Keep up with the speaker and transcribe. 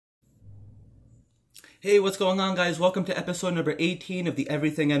Hey, what's going on, guys? Welcome to episode number 18 of the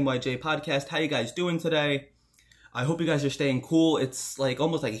Everything NYJ Podcast. How you guys doing today? I hope you guys are staying cool. It's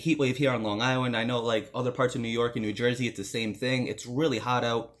almost like a heat wave here on Long Island. I know other parts of New York and New Jersey, it's the same thing. It's really hot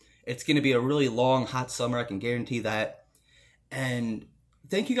out. It's going to be a really long, hot summer. I can guarantee that. And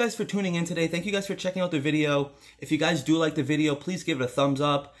thank you guys for tuning in today. Thank you guys for checking out the video. If you guys do like the video, please give it a thumbs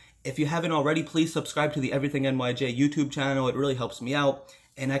up. If you haven't already, please subscribe to the Everything NYJ YouTube channel. It really helps me out,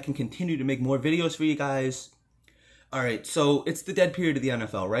 and I can continue to make more videos for you guys. Alright, so it's the dead period of the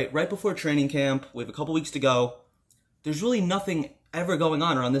NFL, right? Right before training camp, we have a couple weeks to go. There's really nothing ever going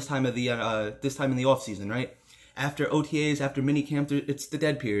on around this time of the this time in the off season, right? After OTAs, after minicamp, it's the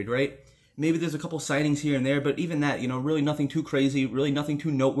dead period, right? Maybe there's a couple signings here and there, but even that, really nothing too crazy, really nothing too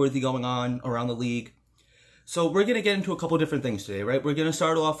noteworthy going on around the league. So we're going to get into a couple different things today, right? We're going to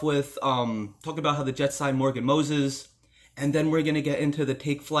start off with talking about how the Jets signed Morgan Moses, and then we're going to get into the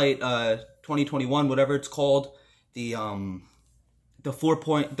Take Flight 2021, whatever it's called, the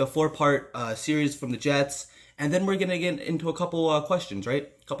four-part series from the Jets, and then we're going to get into a couple questions, right?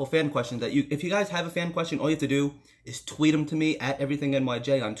 A couple fan questions that if you guys have a fan question, all you have to do is tweet them to me at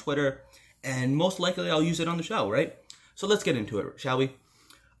EverythingNYJ on Twitter, and most likely I'll use it on the show, right? So let's get into it, shall we?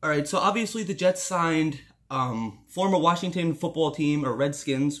 All right, so obviously the Jets signed former Washington football team, or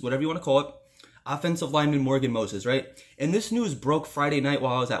Redskins, whatever you want to call it, offensive lineman Morgan Moses, right? And this news broke Friday night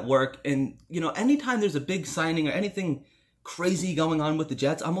while I was at work. And, anytime there's a big signing or anything crazy going on with the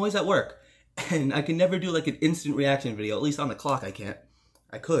Jets, I'm always at work. And I can never do an instant reaction video. At least on the clock I can't.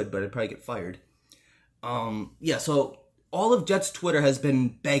 I could, but I'd probably get fired. Yeah, so all of Jets' Twitter has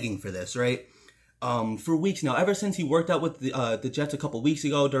been begging for this, right? For weeks now. Ever since he worked out with the Jets a couple weeks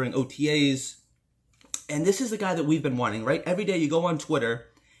ago during OTAs. And this is the guy that we've been wanting, right? Every day you go on Twitter,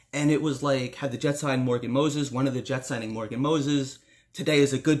 and it was had the Jets sign Morgan Moses, one of the Jets signing Morgan Moses. Today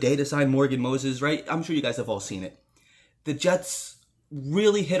is a good day to sign Morgan Moses, right? I'm sure you guys have all seen it. The Jets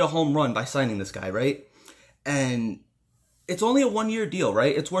really hit a home run by signing this guy, right? And it's only a one-year deal,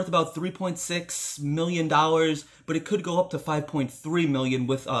 right? It's worth about $3.6 million, but it could go up to $5.3 million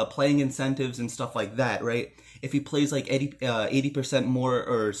with playing incentives and stuff like that, right? If he plays 80% more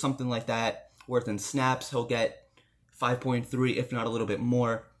or something like that, worth in snaps, he'll get 5.3, if not a little bit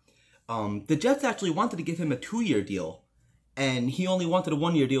more. The Jets actually wanted to give him a 2-year deal, and he only wanted a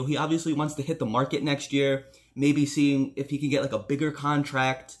 1-year deal. He obviously wants to hit the market next year, maybe seeing if he can get a bigger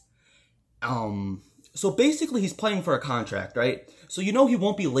contract. So basically he's playing for a contract, right? So he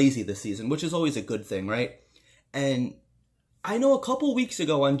won't be lazy this season, which is always a good thing, right? And I know a couple weeks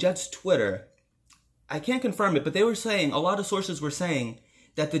ago on Jets Twitter, I can't confirm it, but they were saying, a lot of sources were saying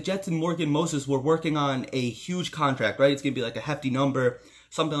that the Jets and Morgan Moses were working on a huge contract, right? It's going to be a hefty number,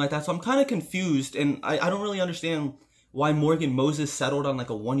 something like that. So I'm kind of confused, and I don't really understand why Morgan Moses settled on a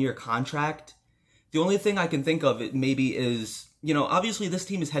 1-year contract. The only thing I can think of maybe is, obviously this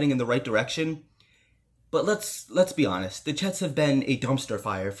team is heading in the right direction, but let's be honest. The Jets have been a dumpster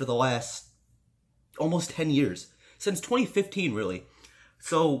fire for the last almost 10 years. Since 2015, really.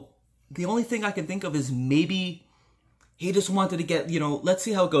 So the only thing I can think of is maybe he just wanted to get, let's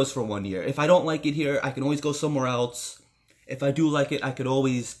see how it goes for 1 year. If I don't like it here, I can always go somewhere else. If I do like it, I could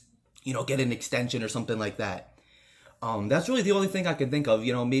always, get an extension or something like that. That's really the only thing I can think of.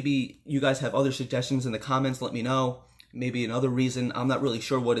 Maybe you guys have other suggestions in the comments. Let me know. Maybe another reason. I'm not really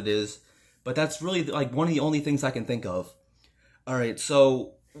sure what it is. But that's really one of the only things I can think of. All right,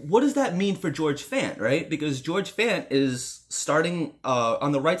 so what does that mean for George Fant, right? Because George Fant is starting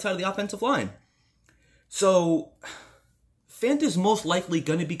on the right side of the offensive line. So Fant is most likely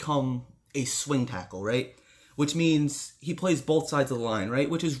going to become a swing tackle, right? Which means he plays both sides of the line, right?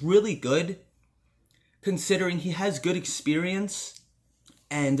 Which is really good, considering he has good experience,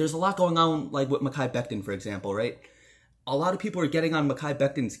 and there's a lot going on, with Mekhi Becton, for example, right? A lot of people are getting on Mekhi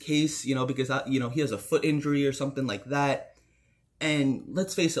Becton's case, because, he has a foot injury or something like that. And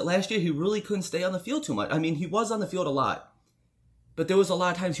let's face it, last year he really couldn't stay on the field too much. I mean, he was on the field a lot, but there was a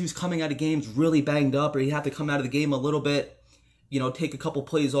lot of times he was coming out of games really banged up, or he'd have to come out of the game a little bit, take a couple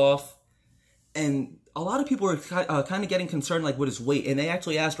plays off. And a lot of people were kind of getting concerned, with his weight. And they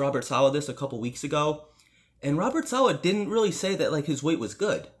actually asked Robert Saleh this a couple weeks ago. And Robert Saleh didn't really say that, his weight was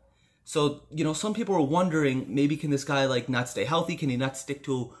good. So, some people were wondering, maybe can this guy, not stay healthy? Can he not stick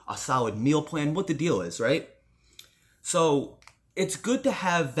to a solid meal plan? What the deal is, right? So it's good to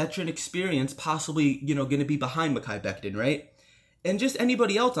have veteran experience possibly, going to be behind Mekhi Becton, right? And just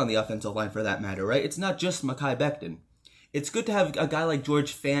anybody else on the offensive line for that matter, right? It's not just Mekhi Becton. It's good to have a guy like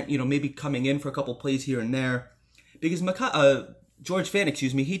George Fant, maybe coming in for a couple plays here and there. Because George Fant,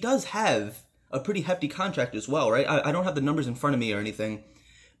 he does have a pretty hefty contract as well, right? I don't have the numbers in front of me or anything.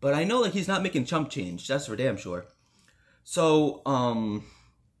 But I know like he's not making chump change. That's for damn sure. So,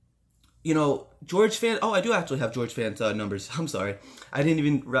 you know, George Fant. Oh, I do actually have George Fant's numbers. I'm sorry, I didn't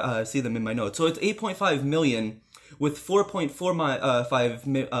even see them in my notes. So it's 8.5 million with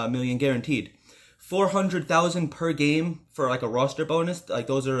 4.45 million guaranteed. 400,000 per game for like a roster bonus. Like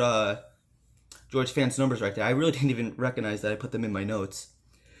those are George Fant's numbers right there. I really didn't even recognize that I put them in my notes.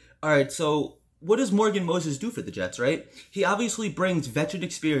 All right, so what does Morgan Moses do for the Jets, right? He obviously brings veteran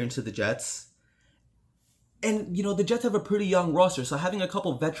experience to the Jets. And, you know, the Jets have a pretty young roster, so having a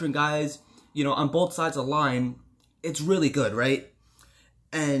couple veteran guys, you know, on both sides of the line, it's really good, right?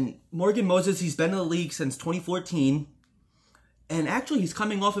 And Morgan Moses, he's been in the league since 2014, and actually he's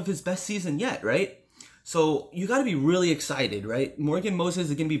coming off of his best season yet, right? So you got to be really excited, right? Morgan Moses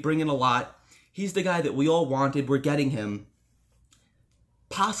is going to be bringing a lot. He's the guy that we all wanted. We're getting him.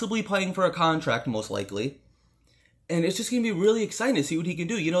 Possibly playing for a contract, most likely. And it's just going to be really exciting to see what he can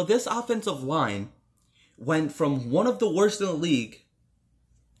do. You know, this offensive line went from one of the worst in the league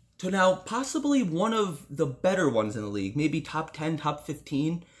to now possibly one of the better ones in the league. Maybe top 10, top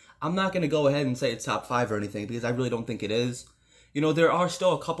 15. I'm not going to go ahead and say it's top 5 or anything because I really don't think it is. You know, there are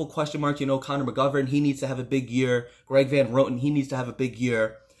still a couple question marks. You know, Connor McGovern, he needs to have a big year. Greg Van Roten, he needs to have a big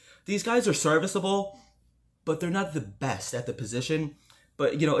year. These guys are serviceable, but they're not the best at the position.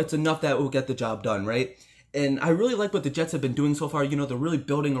 But, you know, it's enough that will get the job done, right? And I really like what the Jets have been doing so far. You know, they're really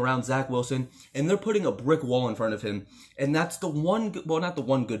building around Zach Wilson, and they're putting a brick wall in front of him. And that's the one, well, not the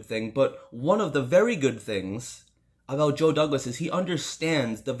one good thing, but one of the very good things about Joe Douglas is he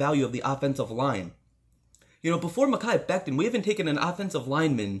understands the value of the offensive line. You know, before Mekhi Becton, we haven't taken an offensive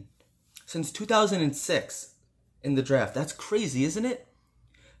lineman since 2006 in the draft. That's crazy, isn't it?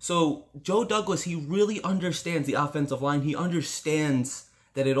 So Joe Douglas, he really understands the offensive line. He understands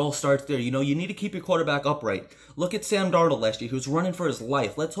that it all starts there. You know, you need to keep your quarterback upright. Look at Sam Darnold last year. He was running for his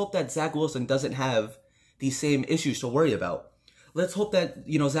life. Let's hope that Zach Wilson doesn't have these same issues to worry about. Let's hope that,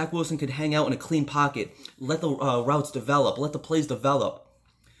 you know, Zach Wilson could hang out in a clean pocket. Let the routes develop. Let the plays develop.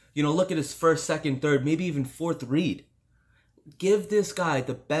 You know, look at his first, second, third, maybe even fourth read. Give this guy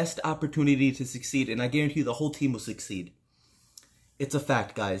the best opportunity to succeed, and I guarantee you the whole team will succeed. It's a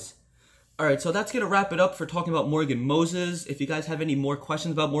fact, guys. All right, so that's going to wrap it up for talking about Morgan Moses. If you guys have any more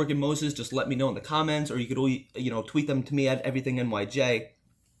questions about Morgan Moses, just let me know in the comments, or you could, you know, tweet them to me at everythingnyj.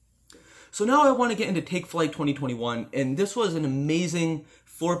 So now I want to get into Take Flight 2021, and this was an amazing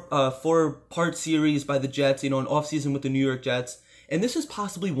four-part series by the Jets, you know, an offseason with the New York Jets. And this is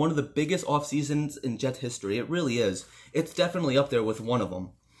possibly one of the biggest off-seasons in Jets history. It really is. It's definitely up there with one of them.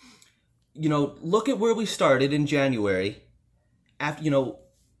 You know, look at where we started in January. After, you know,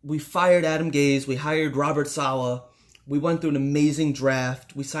 we fired Adam Gase. We hired Robert Saleh. We went through an amazing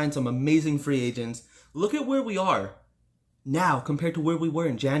draft. We signed some amazing free agents. Look at where we are now compared to where we were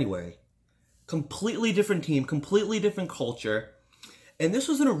in January. Completely different team, completely different culture. And this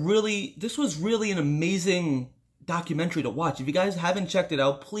was really an amazing documentary to watch. If you guys haven't checked it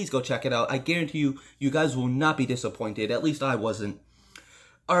out, please go check it out. I guarantee you, you guys will not be disappointed. At least I wasn't.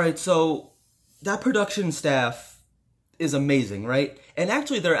 All right, so that production staff is amazing, right? And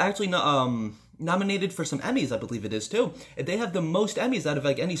actually, they're actually nominated for some Emmys, I believe it is, too. They have the most Emmys out of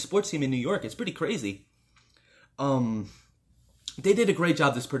like any sports team in New York. It's pretty crazy. They did a great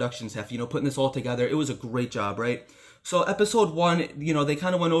job, this production staff, you know, putting this all together. It was a great job, right? So episode 1, you know, they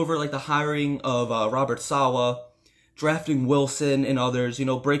kind of went over like the hiring of Robert Saleh, drafting Wilson and others, you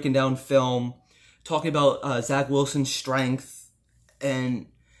know, breaking down film, talking about Zach Wilson's strength, and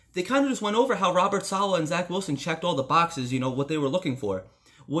they kind of just went over how Robert Saleh and Zach Wilson checked all the boxes, you know, what they were looking for,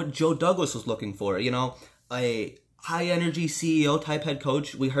 what Joe Douglas was looking for, you know, a high-energy CEO type head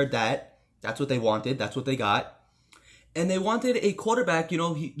coach. We heard that. That's what they wanted. That's what they got. And they wanted a quarterback, you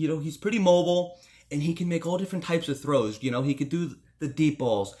know, he's pretty mobile, and he can make all different types of throws. You know, he could do the deep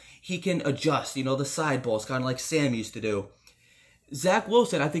balls. He can adjust, you know, the side balls, kind of like Sam used to do. Zach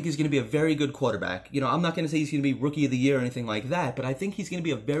Wilson, I think, is going to be a very good quarterback. You know, I'm not going to say he's going to be Rookie of the Year or anything like that, but I think he's going to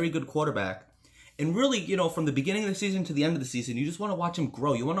be a very good quarterback. And really, you know, from the beginning of the season to the end of the season, you just want to watch him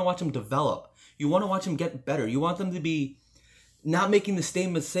grow. You want to watch him develop. You want to watch him get better. You want them to be not making the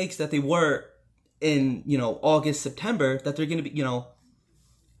same mistakes that they were in, you know, August, September, that they're going to be, you know,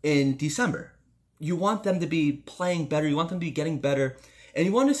 in December. You want them to be playing better. You want them to be getting better. And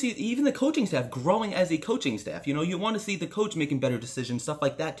you want to see even the coaching staff growing as a coaching staff. You know, you want to see the coach making better decisions, stuff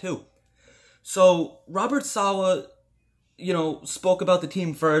like that too. So Robert Saleh, you know, spoke about the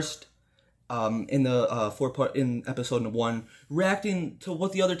team first in the in episode 1, reacting to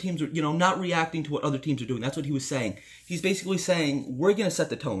what the other teams are, you know, not reacting to what other teams are doing. That's what he was saying. He's basically saying, we're going to set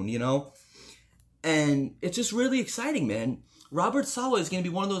the tone, you know. And it's just really exciting, man. Robert Saleh is going to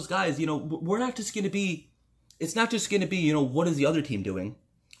be one of those guys, we're not just going to be, it's not just going to be, what is the other team doing?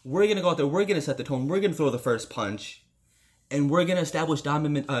 We're going to go out there, we're going to set the tone, we're going to throw the first punch, and we're going to establish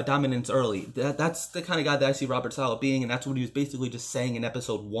dominance early. That's the kind of guy that I see Robert Saleh being, and that's what he was basically just saying in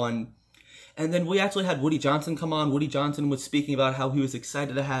episode 1. And then we actually had Woody Johnson come on. Woody Johnson was speaking about how he was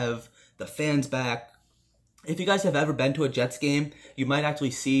excited to have the fans back. If you guys have ever been to a Jets game, you might actually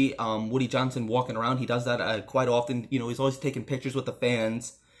see Woody Johnson walking around. He does that quite often. He's always taking pictures with the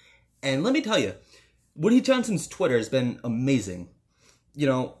fans. And let me tell you, Woody Johnson's Twitter has been amazing.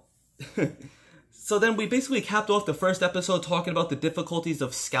 So then we basically capped off the first episode talking about the difficulties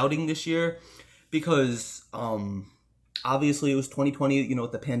of scouting this year. Because obviously it was 2020,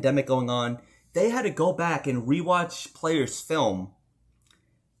 with the pandemic going on. They had to go back and rewatch players' film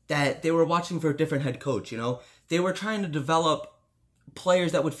that they were watching for a different head coach, They were trying to develop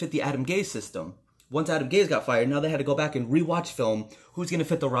players that would fit the Adam Gase system. Once Adam Gase got fired, now they had to go back and rewatch film. Who's going to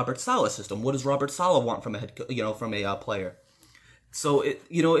fit the Robert Saleh system? What does Robert Saleh want from a player? So it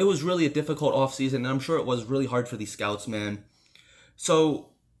was really a difficult offseason, and I'm sure it was really hard for these scouts, man. So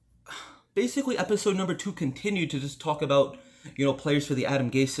basically episode number 2 continued to just talk about, players for the Adam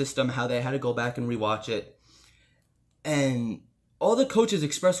Gase system, how they had to go back and rewatch it. And all the coaches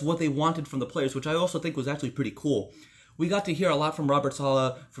expressed what they wanted from the players, which I also think was actually pretty cool. We got to hear a lot from Robert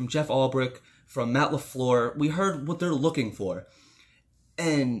Saleh, from Jeff Ulbrich, from Matt LaFleur. We heard what they're looking for.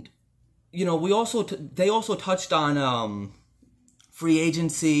 And, they also touched on free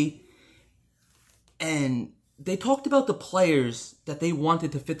agency. And they talked about the players that they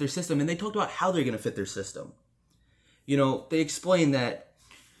wanted to fit their system. And they talked about how they're going to fit their system. They explained that,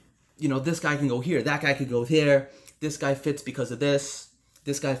 this guy can go here, that guy can go there. This guy fits because of this.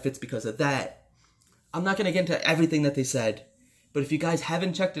 This guy fits because of that. I'm not going to get into everything that they said. But if you guys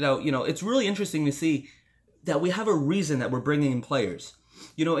haven't checked it out, it's really interesting to see that we have a reason that we're bringing in players.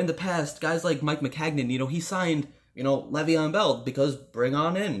 In the past, guys like Mike McCagnon, he signed, Le'Veon Bell because bring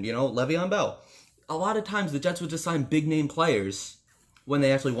on in, Le'Veon Bell. A lot of times the Jets would just sign big-name players when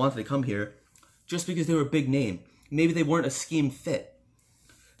they actually wanted to come here just because they were a big name. Maybe they weren't a scheme fit.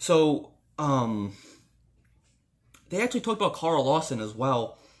 So, they actually talked about Carl Lawson as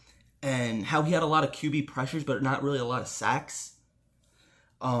well, and how he had a lot of QB pressures, but not really a lot of sacks.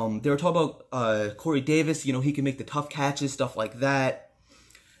 They were talking about Corey Davis, he can make the tough catches, stuff like that.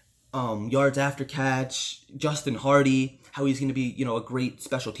 Yards after catch. Justin Hardy, how he's going to be, a great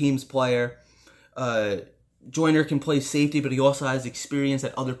special teams player. Joyner can play safety, but he also has experience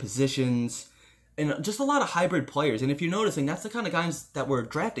at other positions. And just a lot of hybrid players. And if you're noticing, that's the kind of guys that we're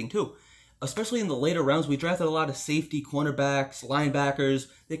drafting too. Especially in the later rounds, we drafted a lot of safety, cornerbacks, linebackers.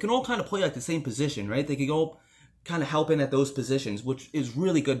 They can all kind of play like the same position, right? They can all kind of help in at those positions, which is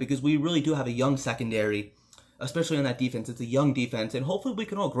really good because we really do have a young secondary, especially on that defense. It's a young defense, and hopefully we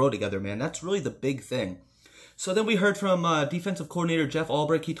can all grow together, man. That's really the big thing. So then we heard from defensive coordinator Jeff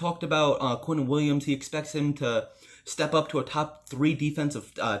Ulbrich. He talked about Quinn Williams. He expects him to step up to a top 3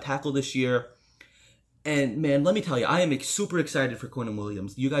 defensive tackle this year. And, man, let me tell you, I am super excited for Quinn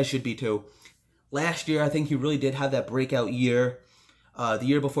Williams. You guys should be, too. Last year, I think he really did have that breakout year. The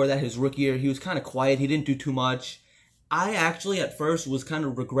year before that, his rookie year, he was kind of quiet. He didn't do too much. I actually, at first, was kind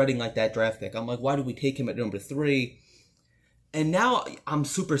of regretting, that draft pick. I'm like, why did we take him at number 3? And now, I'm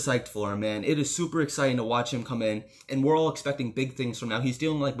super psyched for him, man. It is super exciting to watch him come in. And we're all expecting big things from now. He's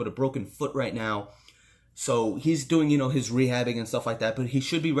dealing, with a broken foot right now. So, he's doing, his rehabbing and stuff like that. But he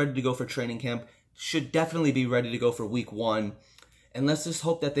should be ready to go for training camp. Should definitely be ready to go for week 1. And let's just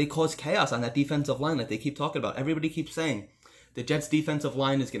hope that they cause chaos on that defensive line like they keep talking about. Everybody keeps saying the Jets' defensive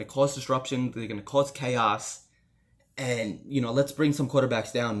line is going to cause disruption. They're going to cause chaos. And, let's bring some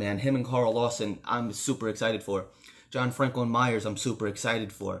quarterbacks down, man. Him and Carl Lawson, I'm super excited for. John Franklin Myers, I'm super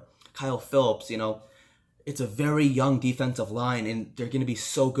excited for. Kyle Phillips, it's a very young defensive line, and they're going to be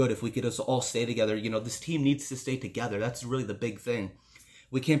so good if we could just all stay together. This team needs to stay together. That's really the big thing.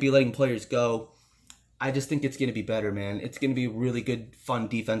 We can't be letting players go. I just think it's going to be better, man. It's going to be really good, fun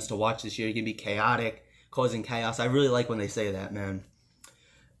defense to watch this year. It's going to be chaotic, causing chaos. I really like when they say that, man.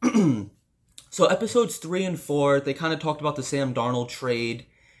 So episodes 3 and 4, they kind of talked about the Sam Darnold trade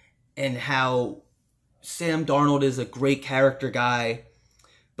and how Sam Darnold is a great character guy,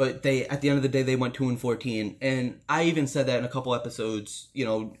 but at the end of the day, they went 2-14. And I even said that in a couple episodes,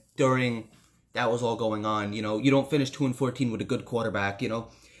 during that was all going on. You don't finish 2-14 with a good quarterback,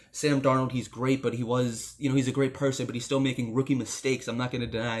 Sam Darnold, he's great, but he was, he's a great person, but he's still making rookie mistakes. I'm not going to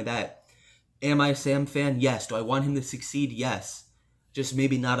deny that. Am I a Sam fan? Yes. Do I want him to succeed? Yes. Just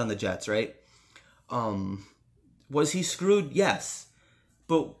maybe not on the Jets, right? Was he screwed? Yes.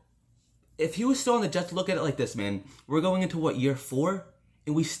 But if he was still on the Jets, look at it like this, man. We're going into, what, year 4?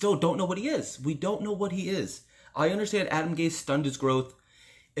 And we still don't know what he is. We don't know what he is. I understand Adam Gase stunned his growth.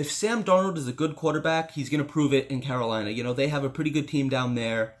 If Sam Darnold is a good quarterback, he's going to prove it in Carolina. You know, they have a pretty good team down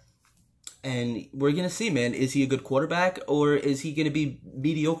there. And we're going to see, man, is he a good quarterback or is he going to be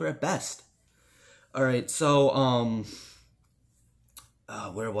mediocre at best? All right, so,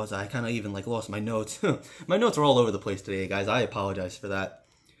 where was I? I kind of even, lost my notes. My notes are all over the place today, guys. I apologize for that.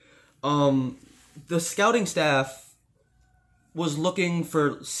 The scouting staff was looking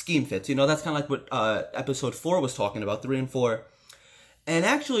for scheme fits. You know, that's kind of like what episode 4 was talking about, 3 and 4. And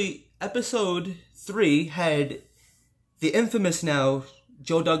actually, episode 3 had the infamous now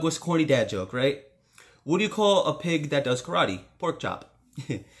Joe Douglas corny dad joke, right? What do you call a pig that does karate? Pork chop.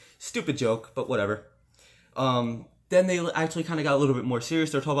 Stupid joke, but whatever. Then they actually kind of got a little bit more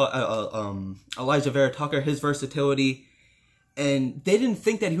serious. They're talking about Elijah Vera Tucker, his versatility. And they didn't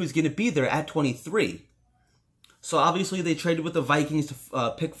think that he was going to be there at 23. So obviously they traded with the Vikings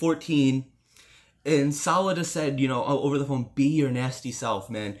to pick 14. And Saleh just said, you know, over the phone, be your nasty self,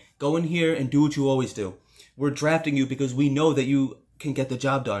 man. Go in here and do what you always do. We're drafting you because we know that you can get the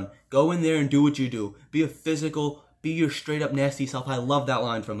job done. Go in there and do what you do. Be a physical, be your straight up nasty self. I love that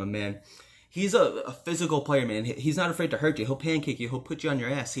line from him, man. He's a physical player, man. He's not afraid to hurt you. He'll pancake you. He'll put you on your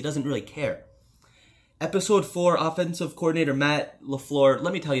ass. He doesn't really care. Episode 4, offensive coordinator Matt LaFleur.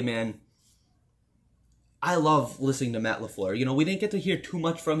 Let me tell you, man, I love listening to Matt LaFleur. You know, we didn't get to hear too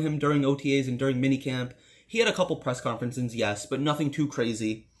much from him during OTAs and during minicamp. He had a couple press conferences, yes, but nothing too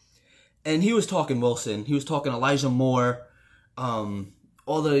crazy. And he was talking Wilson. He was talking Elijah Moore.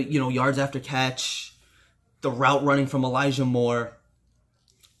 All the, you know, yards after catch. The route running from Elijah Moore.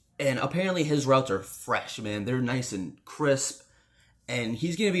 And apparently his routes are fresh, man. They're nice and crisp. And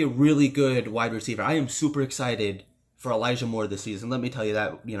he's going to be a really good wide receiver. I am super excited for Elijah Moore this season. Let me tell you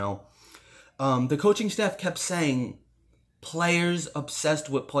that, you know. The coaching staff kept saying players obsessed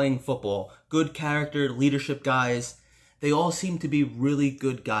with playing football. Good character, leadership guys. They all seem to be really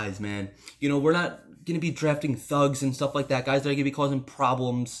good guys, man. You know, we're not going to be drafting thugs and stuff like that. Guys that are going to be causing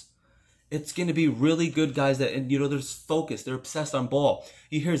problems. It's going to be really good guys that, and you know, they're focused. They're obsessed on ball.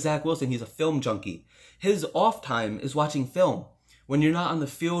 You hear Zach Wilson, he's a film junkie. His off time is watching film. When you're not on the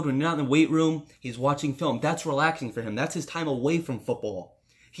field, when you're not in the weight room, he's watching film. That's relaxing for him. That's his time away from football.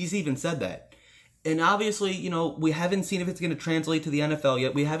 He's even said that. And obviously, you know, we haven't seen if it's going to translate to the NFL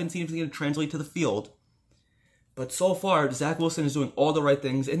yet. We haven't seen if it's going to translate to the field. But so far, Zach Wilson is doing all the right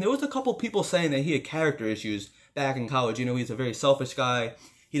things. And there was a couple people saying that he had character issues back in college. You know, he's a very selfish guy.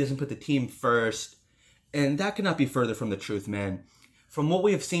 He doesn't put the team first. And that could not be further from the truth, man. From what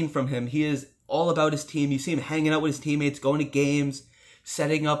we have seen from him, he is all about his team. You see him hanging out with his teammates, going to games,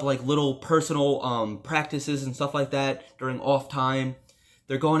 setting up like little personal practices and stuff like that during off time.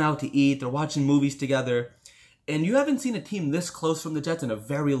 They're going out to eat. They're watching movies together. And you haven't seen a team this close from the Jets in a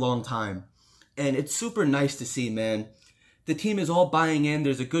very long time. And it's super nice to see, man. The team is all buying in.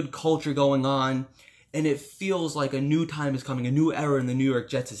 There's a good culture going on. And it feels like a new time is coming. A new era in the New York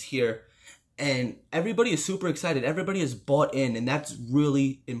Jets is here. And everybody is super excited. Everybody is bought in. And that's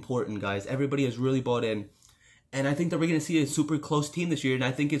really important, guys. Everybody has really bought in. And I think that we're going to see a super close team this year. And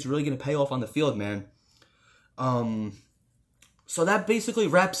I think it's really going to pay off on the field, man. So that basically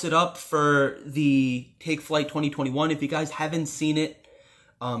wraps it up for the Take Flight 2021. If you guys haven't seen it,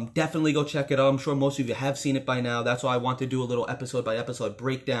 definitely go check it out. I'm sure most of you have seen it by now. That's why I want to do a little episode-by-episode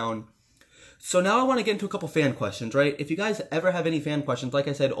breakdown. So now I want to get into a couple fan questions, right? If you guys ever have any fan questions, like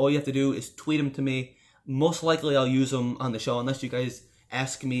I said, all you have to do is tweet them to me. Most likely I'll use them on the show unless you guys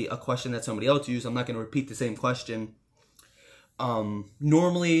ask me a question that somebody else used. I'm not going to repeat the same question.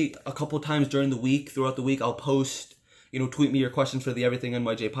 Normally, a couple times during the week, throughout the week, I'll post... You know, tweet me your questions for the Everything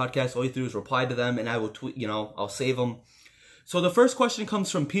NYJ podcast. All you do is reply to them, and I will tweet, you know, I'll save them. So the first question comes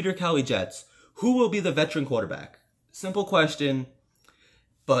from Peter Cali Jets. Who will be the veteran quarterback? Simple question,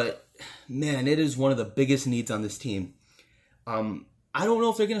 but, man, it is one of the biggest needs on this team. I don't know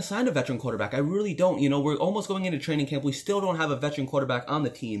if they're going to sign a veteran quarterback. I really don't. You know, we're almost going into training camp. We still don't have a veteran quarterback on the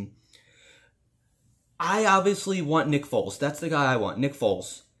team. I obviously want Nick Foles. That's the guy I want, Nick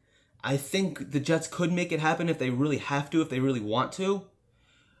Foles. I think the Jets could make it happen if they really have to, if they really want to.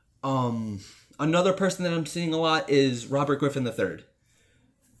 Another person that I'm seeing a lot is Robert Griffin III.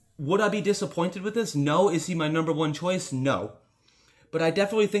 Would I be disappointed with this? No. Is he my number one choice? No. But I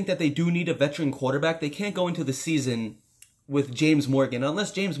definitely think that they do need a veteran quarterback. They can't go into the season with James Morgan,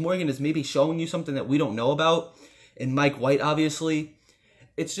 unless James Morgan is maybe showing you something that we don't know about, and Mike White, obviously.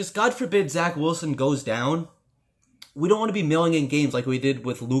 It's just, God forbid, Zach Wilson goes down. We don't want to be mailing in games like we did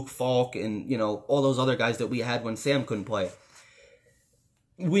with Luke Falk and, you know, all those other guys that we had when Sam couldn't play.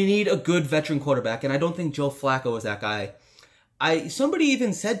 we need a good veteran quarterback, and I don't think Joe Flacco is that guy. Somebody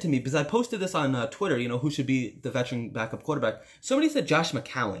even said to me, because I posted this on Twitter, who should be the veteran backup quarterback. Somebody said Josh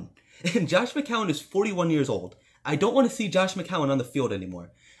McCown. And Josh McCown is 41 years old. I don't want to see Josh McCown on the field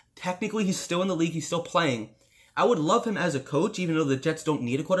anymore. Technically, he's still in the league. He's still playing. I would love him as a coach, even though the Jets don't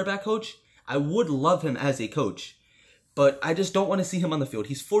need a quarterback coach. I would love him as a coach. But I just don't want to see him on the field.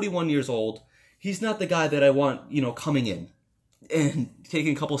 He's 41 years old. He's not the guy that I want, coming in and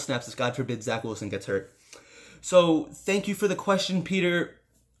taking a couple snaps as, God forbid, Zach Wilson gets hurt. So, thank you for the question, Peter.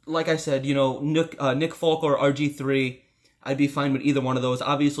 Like I said, Nick Folk or RG3, I'd be fine with either one of those.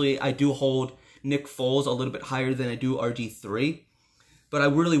 Obviously, I do hold Nick Foles a little bit higher than I do RG3, but I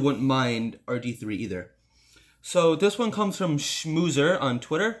really wouldn't mind RG3 either. So, this one comes from Schmoozer on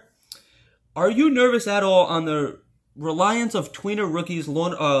Twitter. Are you nervous at all on the reliance of tweener rookies,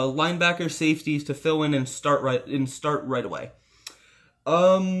 linebacker safeties to fill in and start right away?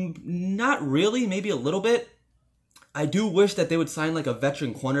 Not really, maybe a little bit. I do wish that they would sign like a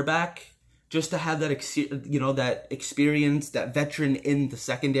veteran cornerback just to have that, that experience, that veteran in the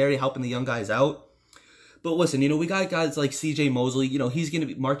secondary helping the young guys out. But listen, we got guys like CJ Mosley, he's going to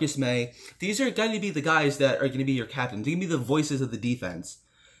be Marcus May. These are going to be the guys that are going to be your captains. They're going to be the voices of the defense.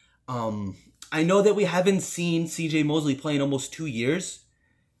 I know that we haven't seen CJ Mosley play in almost 2 years,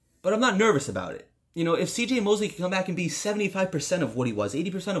 but I'm not nervous about it. If CJ Mosley can come back and be 75% of what he was,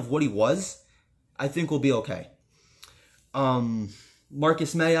 80% of what he was, I think we'll be okay.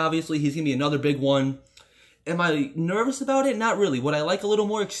 Marcus May, obviously, he's going to be another big one. Am I nervous about it? Not really. Would I like a little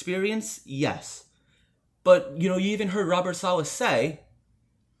more experience? Yes. But, you even heard Robert Saleh say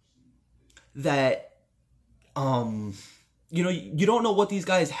that, you don't know what these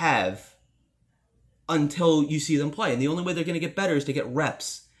guys have until you see them play. And the only way they're going to get better is to get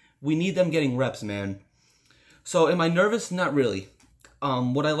reps. We need them getting reps, man. So, am I nervous? Not really.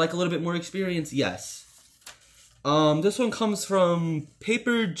 Would I like a little bit more experience? Yes. This one comes from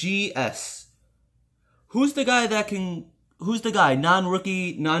Paper GS. Who's the guy,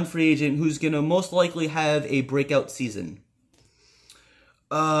 non-rookie, non-free agent, who's going to most likely have a breakout season?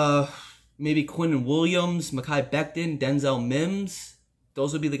 Maybe Quinnen Williams, Mekhi Becton, Denzel Mims.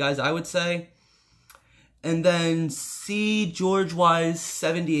 Those would be the guys I would say. And then C. George Wise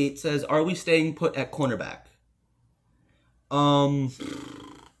 78 says, are we staying put at cornerback? I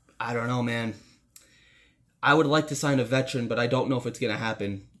don't know, man. I would like to sign a veteran, but I don't know if it's going to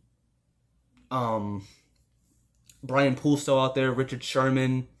happen. Brian Poole's still out there. Richard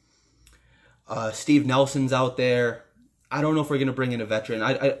Sherman. Steve Nelson's out there. I don't know if we're going to bring in a veteran.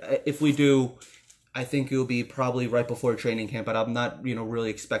 If we do, I think it'll be probably right before training camp, but I'm not, really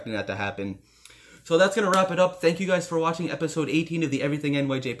expecting that to happen. So that's going to wrap it up. Thank you guys for watching episode 18 of the Everything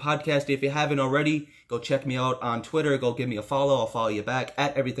NYJ podcast. If you haven't already, go check me out on Twitter. Go give me a follow. I'll follow you back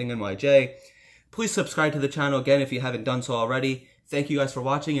at Everything NYJ. Please subscribe to the channel again if you haven't done so already. Thank you guys for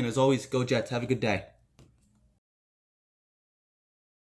watching, and as always, go Jets. Have a good day.